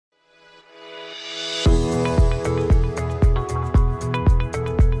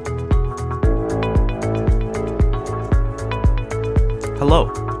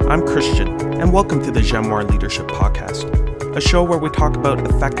I'm Christian, and welcome to the Jenoir Leadership Podcast, a show where we talk about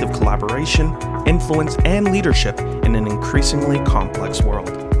effective collaboration, influence, and leadership in an increasingly complex world.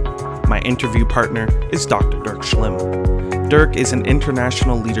 My interview partner is Dr. Dirk Schlimm. Dirk is an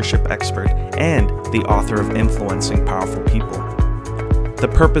international leadership expert and the author of Influencing Powerful People.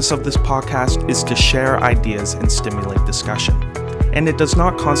 The purpose of this podcast is to share ideas and stimulate discussion, and it does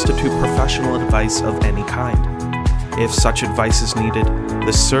not constitute professional advice of any kind. If such advice is needed,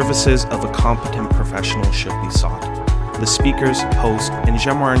 the services of a competent professional should be sought. The speakers, host, and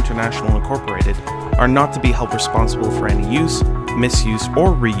Jenoir International Incorporated are not to be held responsible for any use, misuse,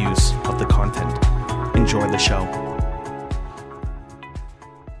 or reuse of the content. Enjoy the show.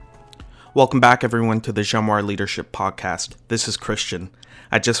 Welcome back, everyone, to the Jenoir Leadership Podcast. This is Christian.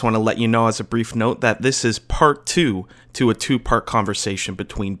 I just want to let you know as a brief note that this is part 2 to a 2-part conversation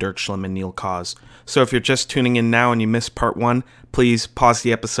between Dirk Schlimm and Neil Cawse. So if you're just tuning in now and you missed part 1, please pause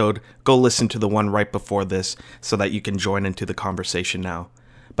the episode, go listen to the one right before this so that you can join into the conversation now.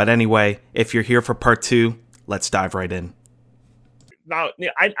 But anyway, if you're here for part 2, let's dive right in. Now,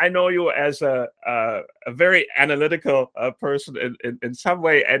 I know you as a very analytical person in some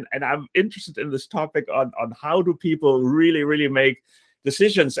way, and I'm interested in this topic on how do people really make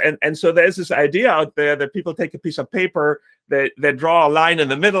decisions. And so there's this idea out there that people take a piece of paper, they draw a line in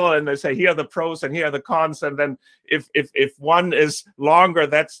the middle, and they say, here are the pros and here are the cons. And then if one is longer,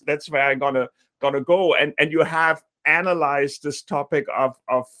 that's where I'm gonna go. And you have analyzed this topic of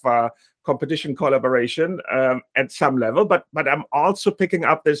competition collaboration at some level, but I'm also picking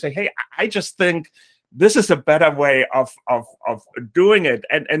up this say, hey, I just think this is a better way of doing it.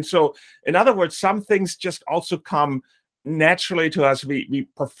 And so, in other words, some things just also come naturally to us. We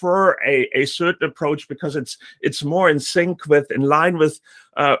prefer a certain approach because it's more in sync with, in line with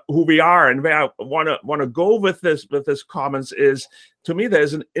who we are. And where I want to go with this comments is, to me,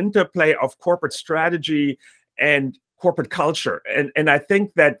 there's an interplay of corporate strategy and corporate culture, and I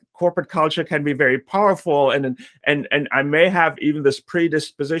think that corporate culture can be very powerful, and I may have even this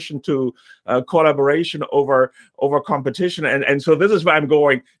predisposition to collaboration over competition, and so this is where I'm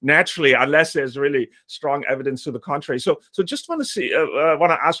going naturally, unless there's really strong evidence to the contrary. So just want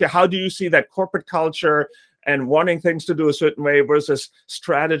to ask you, how do you see that corporate culture and wanting things to do a certain way versus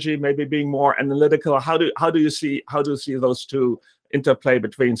strategy, maybe being more analytical? How do you see those two interplay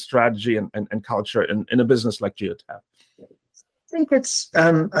between strategy and culture in a business like Geotab?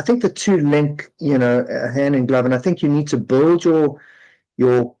 I think the two link, hand in glove, and I think you need to build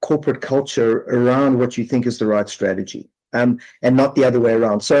your corporate culture around what you think is the right strategy, and not the other way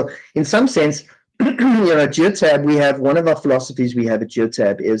around. So, in some sense, Geotab, we have one of our philosophies we have at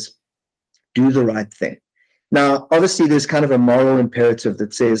Geotab is do the right thing. Now, obviously, there's kind of a moral imperative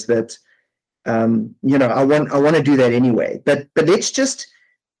that says that I want to do that anyway. But let's just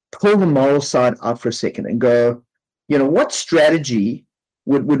pull the moral side out for a second and go, what strategy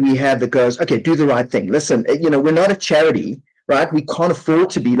would we have that goes, okay, do the right thing. Listen, we're not a charity, right? We can't afford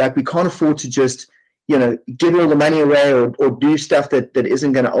to be we can't afford to just, give all the money away or do stuff that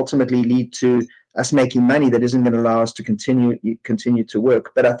isn't going to ultimately lead to us making money, that isn't going to allow us to continue to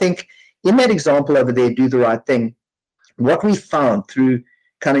work. But I think in that example over there, do the right thing, what we found through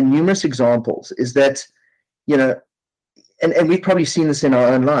kind of numerous examples is that, and we've probably seen this in our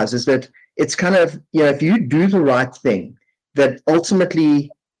own lives, is that it's kind of, if you do the right thing, that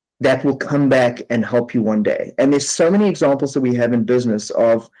ultimately that will come back and help you one day. And there's so many examples that we have in business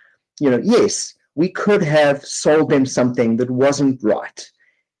of, yes, we could have sold them something that wasn't right.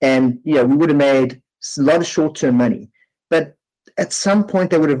 And, we would have made a lot of short-term money. But at some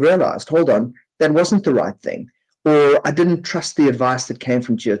point they would have realized, hold on, that wasn't the right thing. Or I didn't trust the advice that came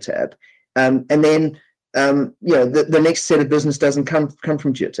from Geotab. And then, the next set of business doesn't come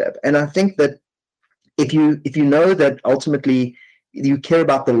from Geotab. And I think that if you know that ultimately you care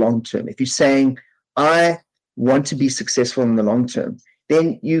about the long term, if you're saying, I want to be successful in the long term,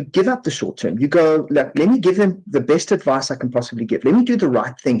 then you give up the short term. You go, look, let me give them the best advice I can possibly give. Let me do the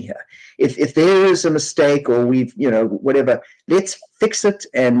right thing here. If there is a mistake or we've, whatever, let's fix it.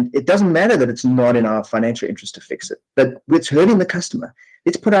 And it doesn't matter that it's not in our financial interest to fix it, but it's hurting the customer.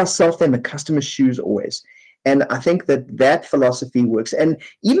 Let's put ourselves in the customer's shoes always. And I think that philosophy works. And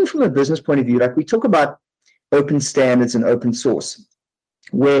even from a business point of view, like we talk about open standards and open source,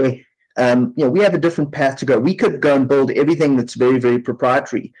 where we have a different path to go. We could go and build everything that's very, very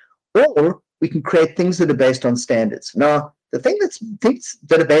proprietary, or we can create things that are based on standards. Now, the things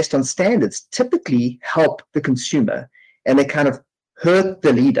that are based on standards typically help the consumer, and they kind of hurt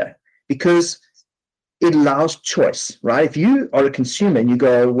the leader because it allows choice, right? If you are a consumer and you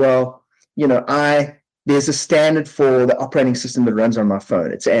go, well, there's a standard for the operating system that runs on my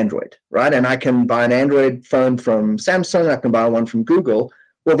phone. It's Android, right? And I can buy an Android phone from Samsung. I can buy one from Google.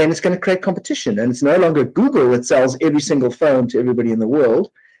 Well, then it's going to create competition. And it's no longer Google that sells every single phone to everybody in the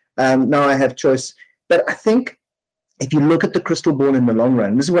world. Now I have choice. But I think if you look at the crystal ball in the long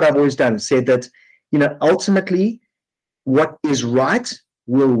run, this is what I've always done, said that, ultimately what is right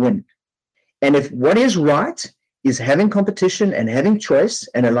will win. And if what is right is having competition and having choice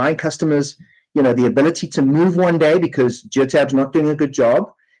and allowing customers, the ability to move one day because Geotab's not doing a good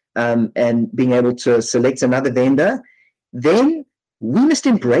job, and being able to select another vendor, then we must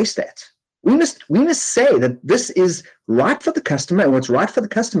embrace that. We must say that this is right for the customer, and what's right for the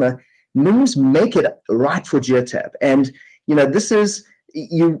customer means make it right for Geotab. And this is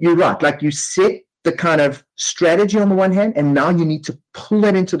you're right. Like, you set the kind of strategy on the one hand, and now you need to pull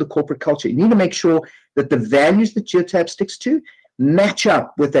that into the corporate culture. You need to make sure that the values that Geotab sticks to match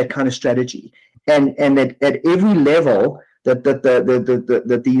up with that kind of strategy, and at every level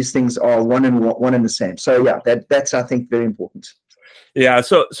that these things are one and the same. So yeah, that's, I think, very important. Yeah.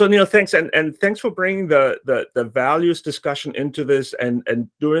 So Neil, thanks, and thanks for bringing the values discussion into this and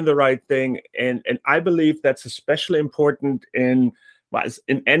doing the right thing. And I believe that's especially important in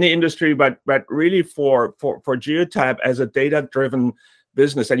any industry, but really for Geotab as a data-driven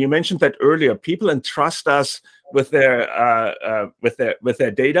business. And you mentioned that earlier. People entrust us with their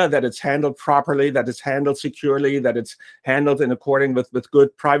data, that it's handled properly, that it's handled securely, that it's handled in accordance with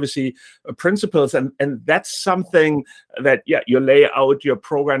good privacy principles, and that's something that you lay out your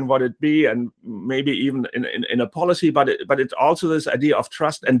program what it be, and maybe even in a policy, but it's also this idea of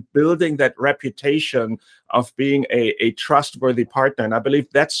trust and building that reputation of being a trustworthy partner. And I believe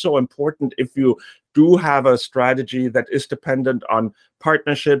that's so important if you do have a strategy that is dependent on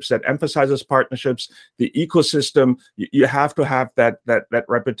partnerships, that emphasizes partnerships, the ecosystem. You have to have that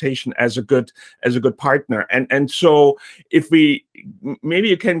reputation as a good partner. And so if maybe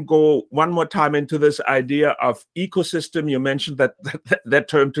you can go one more time into this idea of ecosystem. You mentioned that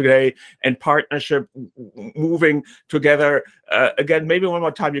term today, and partnership moving together. Again, maybe one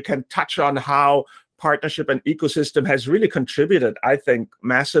more time you can touch on how partnership and ecosystem has really contributed, I think,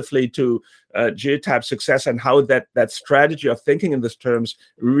 massively to Geotab's success, and how that strategy of thinking in these terms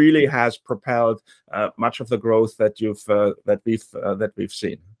really has propelled much of the growth that we've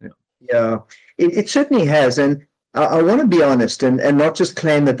seen. Yeah, it certainly has, and I want to be honest and not just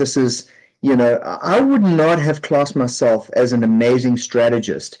claim that this is, I would not have classed myself as an amazing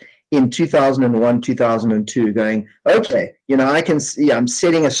strategist in 2001, 2002, going, okay, I can see I'm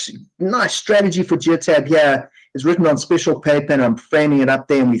setting a nice strategy for Geotab here. It's written on special paper, and I'm framing it up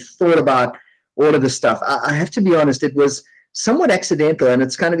there, and we thought about all of this stuff. I have to be honest, it was somewhat accidental, and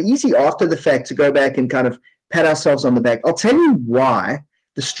it's kind of easy after the fact to go back and kind of pat ourselves on the back. I'll tell you why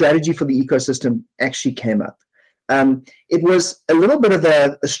the strategy for the ecosystem actually came up. It was a little bit of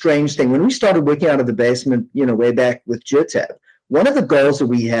a strange thing. When we started working out of the basement, way back with Geotab, one of the goals that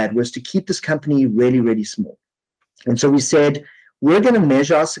we had was to keep this company really, really small. And so we said, we're going to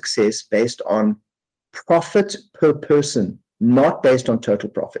measure our success based on profit per person, not based on total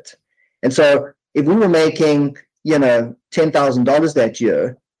profit. And so if we were making, $10,000 that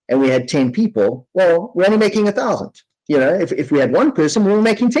year and we had 10 people, well, we're only making 1,000. If we had one person, we were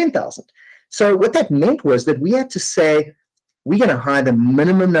making 10,000. So what that meant was that we had to say, we're going to hire the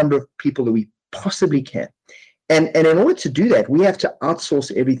minimum number of people that we possibly can. And in order to do that, we have to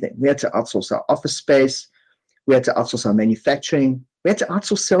outsource everything. We had to outsource our office space. We had to outsource our manufacturing. We had to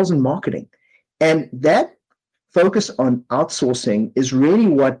outsource sales and marketing. And that focus on outsourcing is really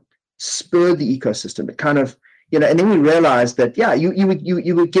what spurred the ecosystem. It kind of, and then we realized that,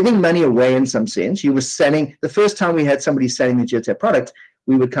 you were giving money away in some sense. You were selling. The first time we had somebody selling the Geotab product,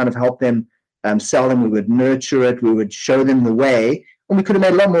 we would kind of help them sell them. We would nurture it. We would show them the way. And we could have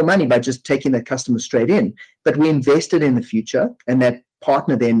made a lot more money by just taking that customer straight in. But we invested in the future, and that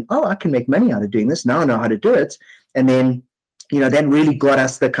partner then, I can make money out of doing this. Now I know how to do it. And then, that really got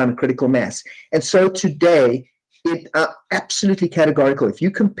us the kind of critical mass. And so today, it absolutely categorical. If you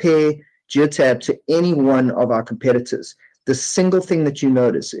compare Geotab to any one of our competitors, the single thing that you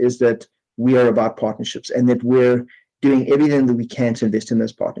notice is that we are about partnerships, and that we're doing everything that we can to invest in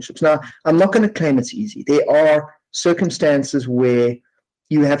those partnerships. Now, I'm not going to claim it's easy. There are circumstances where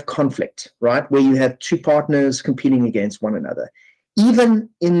you have conflict, right? Where you have two partners competing against one another. Even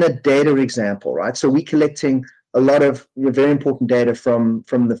in the data example, right? So we're collecting a lot of very important data from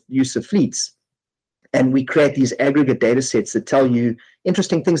the use of fleets. And we create these aggregate data sets that tell you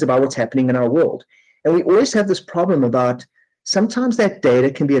interesting things about what's happening in our world. And we always have this problem about sometimes that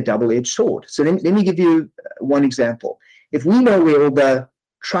data can be a double-edged sword. So let me give you one example. If we know where all the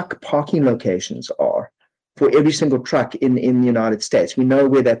truck parking locations are, for every single truck in the United States. We know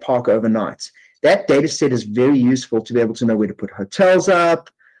where they park overnight. That data set is very useful to be able to know where to put hotels up,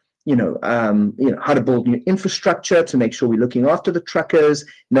 how to build new infrastructure to make sure we're looking after the truckers.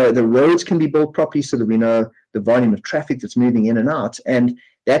 The roads can be built properly so that we know the volume of traffic that's moving in and out. And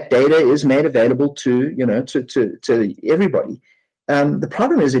that data is made available to everybody. The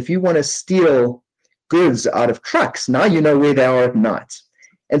problem is if you want to steal goods out of trucks, now you know where they are at night.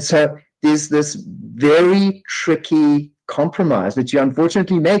 And so there's this very tricky compromise that you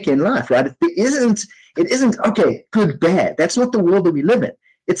unfortunately make in life, right? It isn't okay, good, bad. That's not the world that we live in.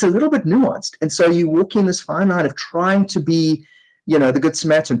 It's a little bit nuanced. And so you walk in this fine line of trying to be, the good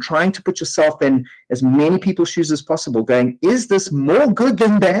Samaritan, trying to put yourself in as many people's shoes as possible, going, is this more good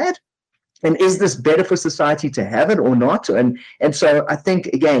than bad? And is this better for society to have it or not? And so I think,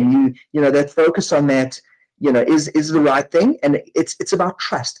 again, that focus on that, is the right thing. And it's about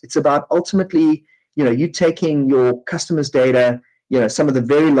trust. It's about ultimately, you taking your customers' data, some of the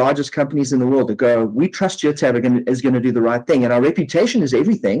very largest companies in the world that go, we trust Geotab is going to do the right thing. And our reputation is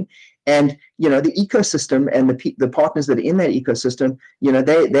everything. And, the ecosystem and the partners that are in that ecosystem,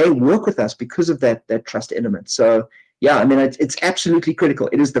 they work with us because of that trust element. So, yeah, I mean, it's absolutely critical.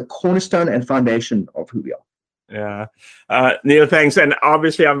 It is the cornerstone and foundation of who we are. Yeah. Neil, thanks. And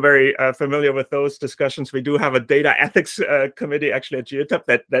obviously, I'm very familiar with those discussions. We do have a data ethics committee actually at Geotab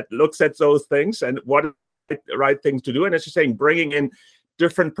that looks at those things and what are the right things to do. And as you're saying, bringing in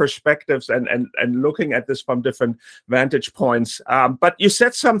different perspectives and looking at this from different vantage points. But you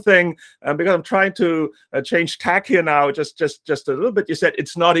said something, because I'm trying to change tack here now, just a little bit. You said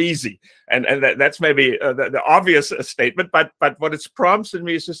it's not easy. And that's maybe the obvious statement. But what it's prompted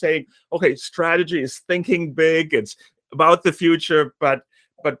me is to saying, okay, strategy is thinking big. It's about the future, but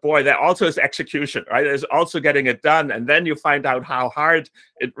boy, there also is execution, right? There's also getting it done. And then you find out how hard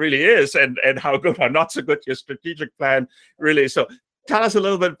it really is and how good or not so good your strategic plan really is. So tell us a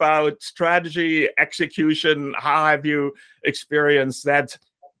little bit about strategy, execution. How have you experienced that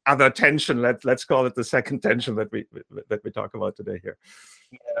other tension? Let's call it the second tension that we talk about today here.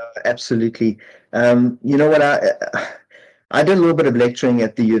 Yeah, absolutely. You know what? I did a little bit of lecturing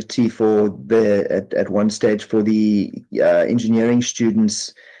at the U of T at one stage for the engineering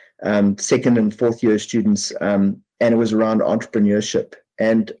students, second and fourth year students, and it was around entrepreneurship.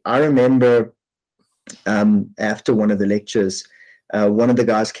 And I remember after one of the lectures, one of the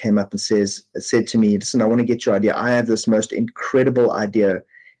guys came up and said to me, listen, I want to get your idea. I have this most incredible idea,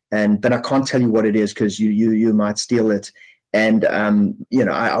 but I can't tell you what it is because you might steal it. And,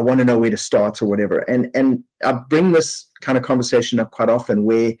 I want to know where to start or whatever. And I bring this kind of conversation up quite often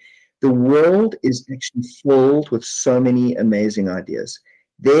where the world is actually filled with so many amazing ideas.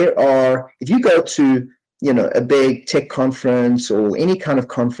 If you go to, a big tech conference or any kind of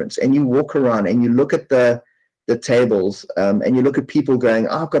conference and you walk around and you look at the tables and you look at people going,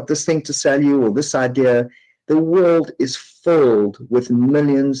 I've got this thing to sell you or this idea, the world is filled with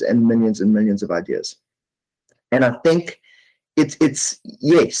millions and millions and millions of ideas. And I think it's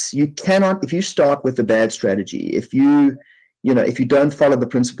yes, you cannot, if you start with a bad strategy, if you don't follow the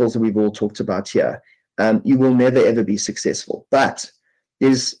principles that we've all talked about here, you will never ever be successful. But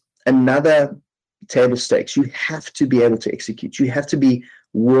there's another table stakes. You have to be able to execute. You have to be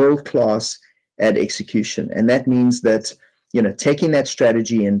world-class at execution. And that means that, taking that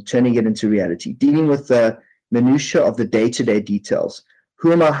strategy and turning it into reality, dealing with the minutiae of the day-to-day details.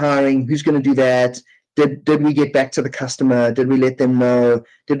 Who am I hiring? Who's going to do that? Did we get back to the customer? Did we let them know?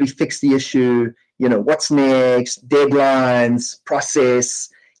 Did we fix the issue? What's next? Deadlines, process,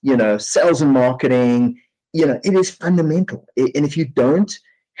 sales and marketing. It is fundamental. And if you don't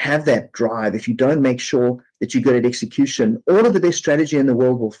have that drive, if you don't make sure that you're good at execution, all of the best strategy in the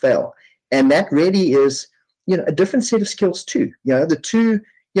world will fail. And that really is, a different set of skills too. The two,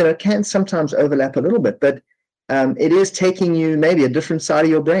 can sometimes overlap a little bit, but it is taking you maybe a different side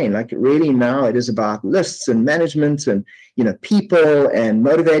of your brain. Like really now it is about lists and management and, people and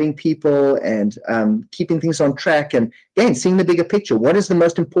motivating people and keeping things on track and again, seeing the bigger picture. What is the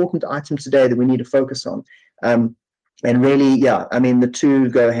most important item today that we need to focus on? And really, the two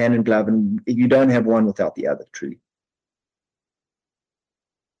go hand in glove and you don't have one without the other, truly.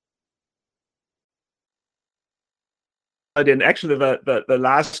 And actually, the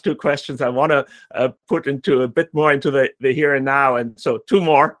last two questions I want to put into a bit more into the here and now, and so two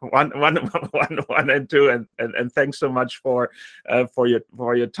more, one and two, and thanks so much for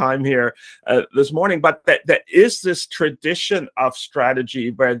your time here this morning. But there is this tradition of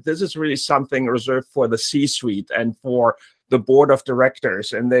strategy where this is really something reserved for the C-suite and for the board of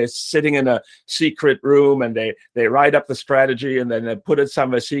directors, and they're sitting in a secret room, and they write up the strategy, and then they put it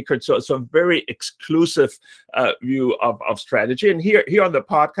somewhere secret. So it's a very exclusive view of strategy. And here on the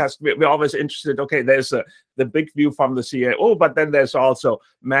podcast, we're always interested. Okay, there's the big view from the CEO, but then there's also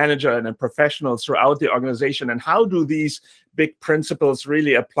manager and professionals throughout the organization. And how do these big principles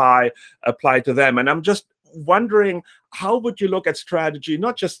really apply to them? And I'm just wondering, how would you look at strategy,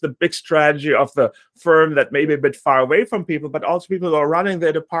 not just the big strategy of the firm that may be a bit far away from people, but also people who are running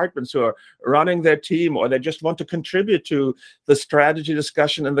their departments, who are running their team, or they just want to contribute to the strategy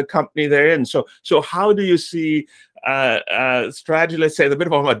discussion in the company they're in. So how do you see strategy, let's say, a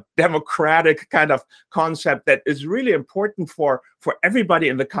bit of a democratic kind of concept that is really important for everybody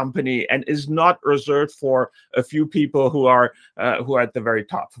in the company and is not reserved for a few people who are at the very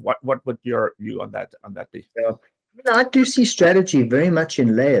top? What would your view on that be? Yeah. I do see strategy very much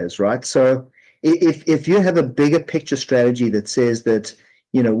in layers, right? So if you have a bigger picture strategy that says that,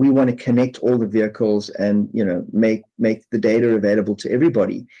 we want to connect all the vehicles and, make the data available to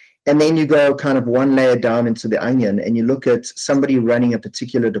everybody, and then you go kind of one layer down into the onion and you look at somebody running a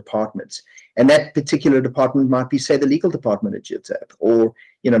particular department, and that particular department might be, say, the legal department at Geotab, or,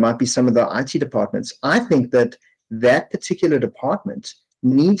 might be some of the IT departments. I think that particular department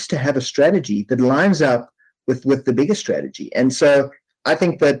needs to have a strategy that lines up with the bigger strategy. And so I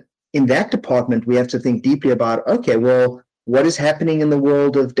think that in that department, we have to think deeply about, okay, well, what is happening in the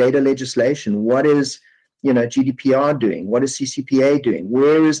world of data legislation? What is, GDPR doing? What is CCPA doing?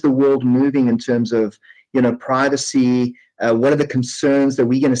 Where is the world moving in terms of, privacy? What are the concerns that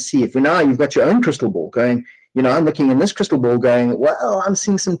we're going to see? If you've got your own crystal ball going, I'm looking in this crystal ball going, well, I'm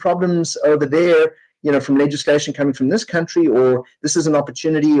seeing some problems over there, from legislation coming from this country, or this is an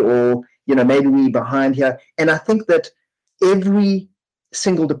opportunity, or, maybe we're behind here. And I think that every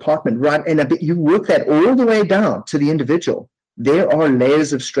single department, right, and you work that all the way down to the individual, there are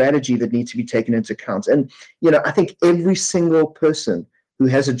layers of strategy that need to be taken into account. And, I think every single person who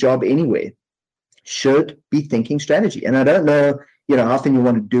has a job anywhere should be thinking strategy. And I don't know, how often you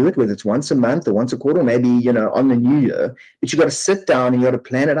want to do it, whether it's once a month or once a quarter, maybe, on the new year, but you got to sit down and you got to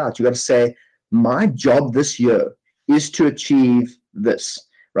plan it out. You got to say, my job this year is to achieve this,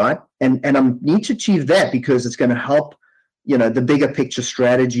 right? And I need to achieve that because it's going to help, the bigger picture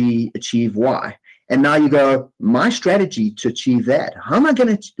strategy achieve Y. And now you go, my strategy to achieve that, how am I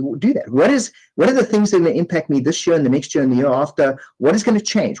going to do that? What are the things that are going to impact me this year and the next year and the year after? What is going to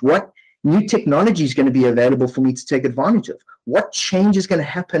change? What new technology is going to be available for me to take advantage of? What change is going to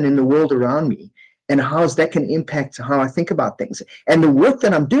happen in the world around me? And how is that can impact how I think about things? And the work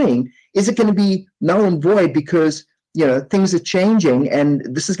that I'm doing, is it going to be null and void because, things are changing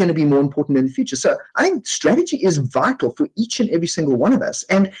and this is going to be more important in the future? So I think strategy is vital for each and every single one of us.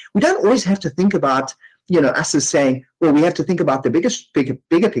 And we don't always have to think about, us as saying, well, we have to think about the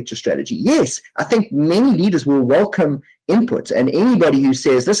bigger picture strategy. Yes, I think many leaders will welcome input, and anybody who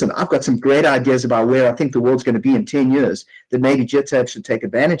says, listen, I've got some great ideas about where I think the world's going to be in 10 years that maybe Geotab should take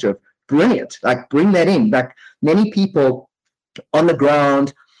advantage of. Brilliant. Like, bring that in. Like, many people on the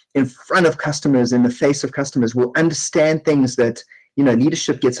ground, in front of customers, in the face of customers, will understand things that,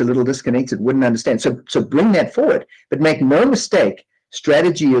 leadership gets a little disconnected, wouldn't understand. So bring that forward. But make no mistake,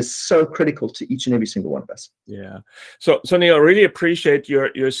 strategy is so critical to each and every single one of us. Yeah. So Neil, I really appreciate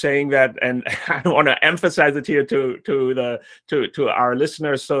your saying that, and I want to emphasize it here to our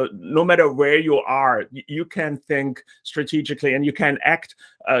listeners. So no matter where you are, you can think strategically and you can act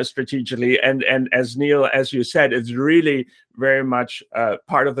strategically. And as Neil, as you said, it's really very much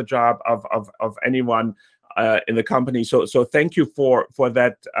part of the job of anyone in the company. So thank you for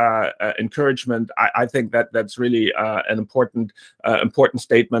that encouragement. I think that's really an important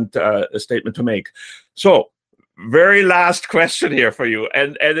statement to make. So very last question here for you,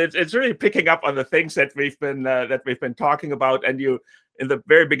 and it's really picking up on the things that we've been talking about. And you, in the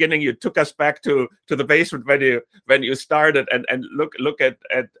very beginning, you took us back to the basement when you started, and look at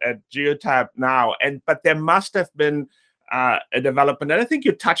Geotab now. But there must have been a development, and I think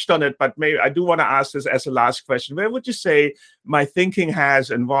you touched on it, but maybe I do want to ask this as a last question. Where would you say my thinking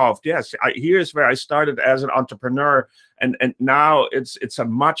has evolved? Yes, here's where I started as an entrepreneur, and now it's a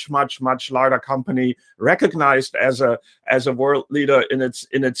much larger company, recognized as a world leader in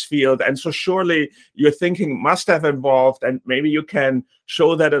its field. And so surely your thinking must have evolved, and maybe you can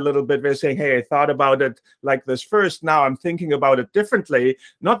show that a little bit by saying, hey, I thought about it like this first, now I'm thinking about it differently.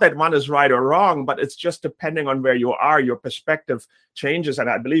 Not that one is right or wrong, but it's just depending on where you are, your perspective changes, and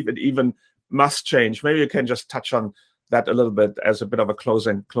I believe it even must change. Maybe you can just touch on that a little bit as a bit of a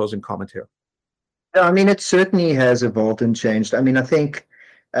closing comment here. I mean, it certainly has evolved and changed. I mean, I think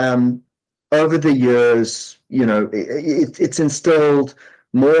over the years, it's instilled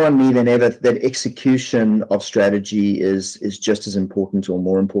more on me than ever that execution of strategy is just as important or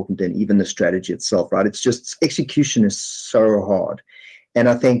more important than even the strategy itself, right? It's just execution is so hard. And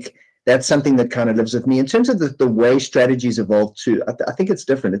I think that's something that kind of lives with me. In terms of the way strategies evolve too, I think it's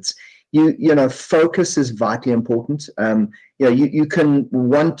different. It's, focus is vitally important. You can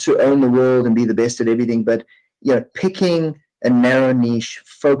want to own the world and be the best at everything, but, picking a narrow niche,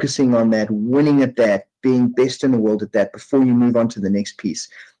 focusing on that, winning at that, being best in the world at that before you move on to the next piece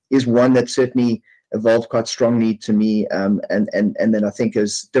is one that certainly evolved quite strongly to me. And then I think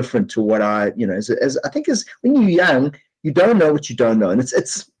is different to what I think is when you're young, you don't know what you don't know. And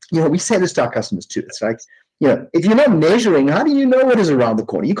it's we say this to our customers too. It's like, if you're not measuring, how do you know what is around the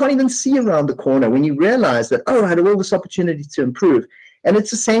corner? You can't even see around the corner when you realize that, I had all this opportunity to improve. And it's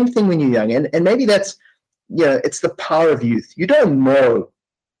the same thing when you're young. And maybe that's, it's the power of youth. You don't know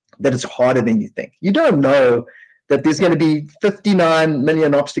that it's harder than you think. You don't know that there's going to be 59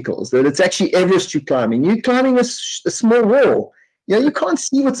 million obstacles, that it's actually Everest you're climbing. You're climbing a small wall. You can't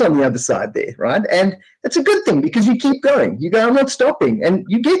see what's on the other side there, right? And it's a good thing because you keep going. You go, I'm not stopping. And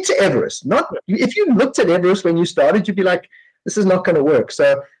you get to Everest. If you looked at Everest when you started, you'd be like, this is not going to work.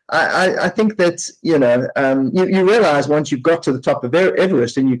 So I think that, you realize once you've got to the top of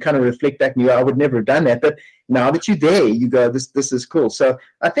Everest and you kind of reflect back and you go, I would never have done that. But now that you're there, you go, this is cool. So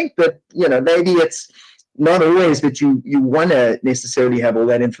I think that, maybe it's not always that you want to necessarily have all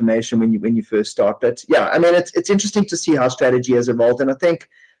that information when you first start. But yeah, I mean, it's interesting to see how strategy has evolved. And I think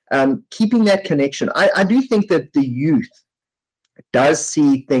keeping that connection, I do think that the youth does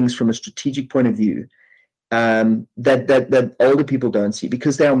see things from a strategic point of view that older people don't see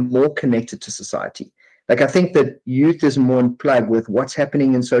because they are more connected to society. Like, I think that youth is more in plug with what's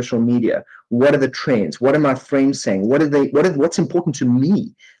happening in social media. What are the trends? What are my friends saying? What's important to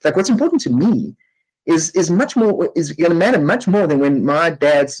me? Like, what's important to me is going to matter much more than when my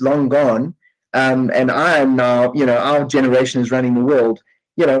dad's long gone, and I am now, our generation is running the world.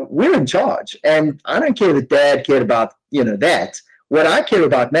 We're in charge, and I don't care that dad cared about, that. What I care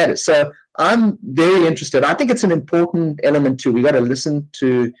about matters. So I'm very interested. I think it's an important element too. We got to listen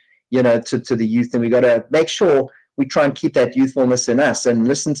to the youth, and we got to make sure we try and keep that youthfulness in us and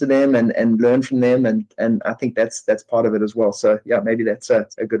listen to them and learn from them. And I think that's part of it as well. So yeah, maybe that's a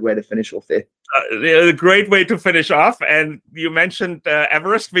good way to finish off there. A great way to finish off. And you mentioned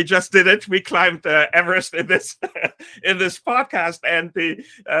Everest. We just did it. We climbed Everest in this in this podcast. And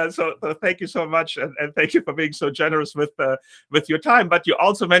so thank you so much, and thank you for being so generous with your time. But you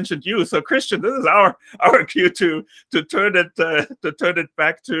also mentioned you. So Christian, this is our cue to turn it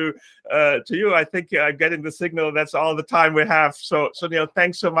back to you. I think getting the signal. That's all the time we have. So Neil,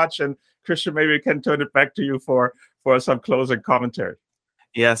 thanks so much. And Christian, maybe we can turn it back to you for some closing commentary.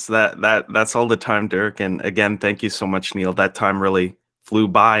 Yes, that's all the time, Dirk. And again, thank you so much, Neil. That time really flew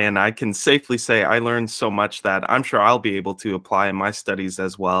by, and I can safely say I learned so much that I'm sure I'll be able to apply in my studies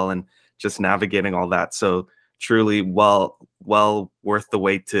as well, and just navigating all that. So truly well worth the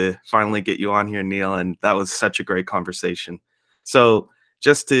wait to finally get you on here, Neil. And that was such a great conversation. So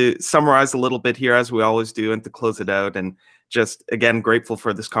just to summarize a little bit here, as we always do, and to close it out, and just again grateful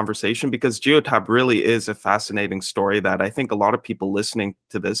for this conversation, because Geotab really is a fascinating story that I think a lot of people listening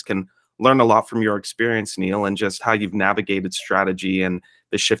to this can learn a lot from your experience, Neil, and just how you've navigated strategy and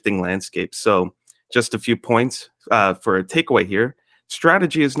the shifting landscape. So just a few points for a takeaway here.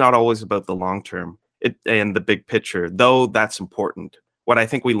 Strategy is not always about the long term and the big picture, though that's important. What I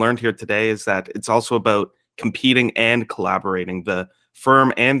think we learned here today is that it's also about competing and collaborating, the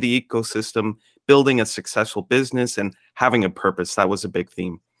firm and the ecosystem, building a successful business and having a purpose. That was a big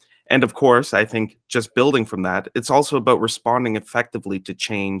theme. And of course, I think just building from that, it's also about responding effectively to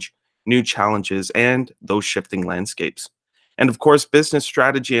change, new challenges, and those shifting landscapes. And of course, business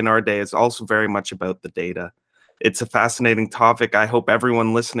strategy in our day is also very much about the data. It's a fascinating topic. I hope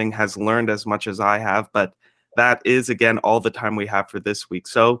everyone listening has learned as much as I have, but that is, again, all the time we have for this week.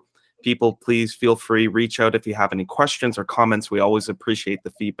 So people, please feel free, reach out if you have any questions or comments. We always appreciate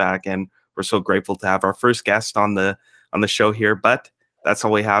the feedback, and we're so grateful to have our first guest on the show here. But that's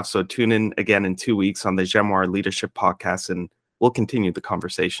all we have. So tune in again in 2 weeks on the Jenoir Leadership Podcast, and we'll continue the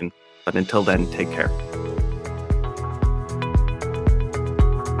conversation. But until then, take care.